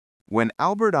When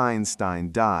Albert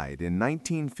Einstein died in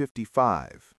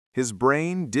 1955, his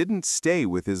brain didn't stay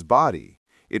with his body.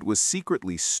 It was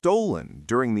secretly stolen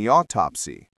during the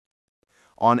autopsy.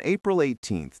 On April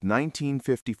 18,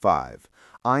 1955,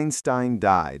 Einstein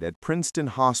died at Princeton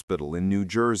Hospital in New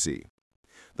Jersey.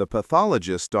 The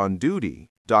pathologist on duty,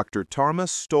 Dr.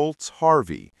 Thomas Stoltz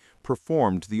Harvey,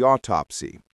 performed the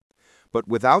autopsy. But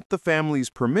without the family's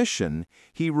permission,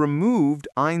 he removed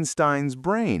Einstein's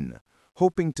brain,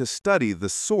 hoping to study the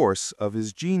source of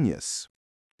his genius.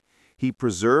 He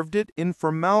preserved it in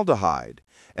formaldehyde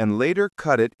and later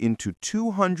cut it into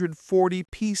 240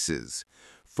 pieces,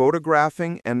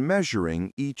 photographing and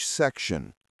measuring each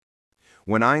section.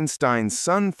 When Einstein's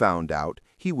son found out,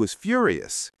 he was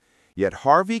furious, yet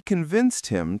Harvey convinced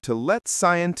him to let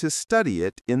scientists study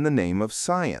it in the name of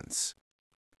science.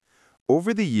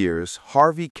 Over the years,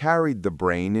 Harvey carried the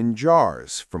brain in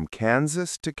jars from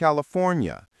Kansas to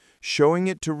California, showing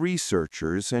it to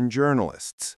researchers and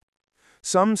journalists.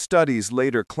 Some studies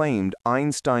later claimed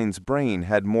Einstein's brain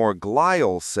had more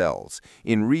glial cells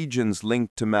in regions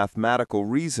linked to mathematical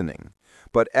reasoning,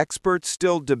 but experts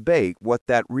still debate what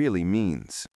that really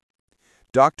means.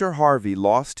 Dr. Harvey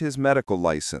lost his medical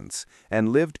license and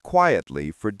lived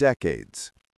quietly for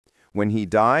decades. When he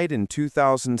died in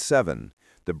 2007,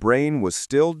 the brain was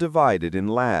still divided in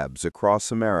labs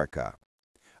across America.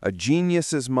 A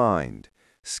genius's mind,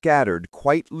 scattered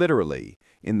quite literally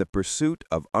in the pursuit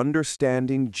of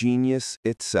understanding genius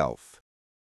itself.